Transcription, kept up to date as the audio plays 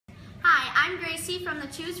I'm Gracie from the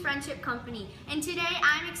Choose Friendship Company, and today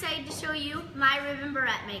I'm excited to show you my ribbon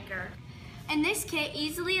barrette maker. And this kit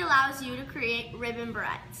easily allows you to create ribbon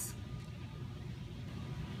barrettes.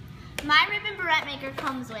 My ribbon barrette maker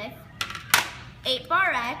comes with 8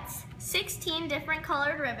 barrettes, 16 different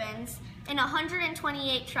colored ribbons, and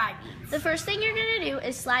 128 tri-beads. The first thing you're going to do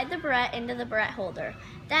is slide the barrette into the barrette holder.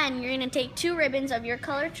 Then you're going to take 2 ribbons of your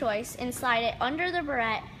color choice and slide it under the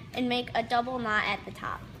barrette and make a double knot at the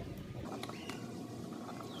top.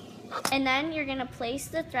 And then you're going to place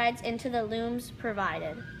the threads into the looms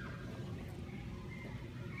provided.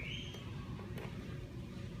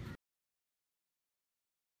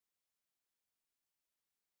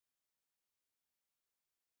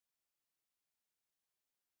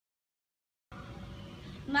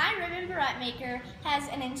 My ribbon barrette maker has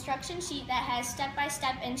an instruction sheet that has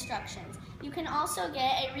step-by-step instructions. You can also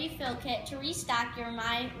get a refill kit to restock your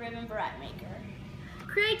My Ribbon Barrette Maker.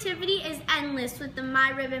 Creativity is endless with the My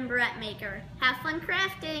Ribbon Barrette Maker. Have fun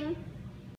crafting!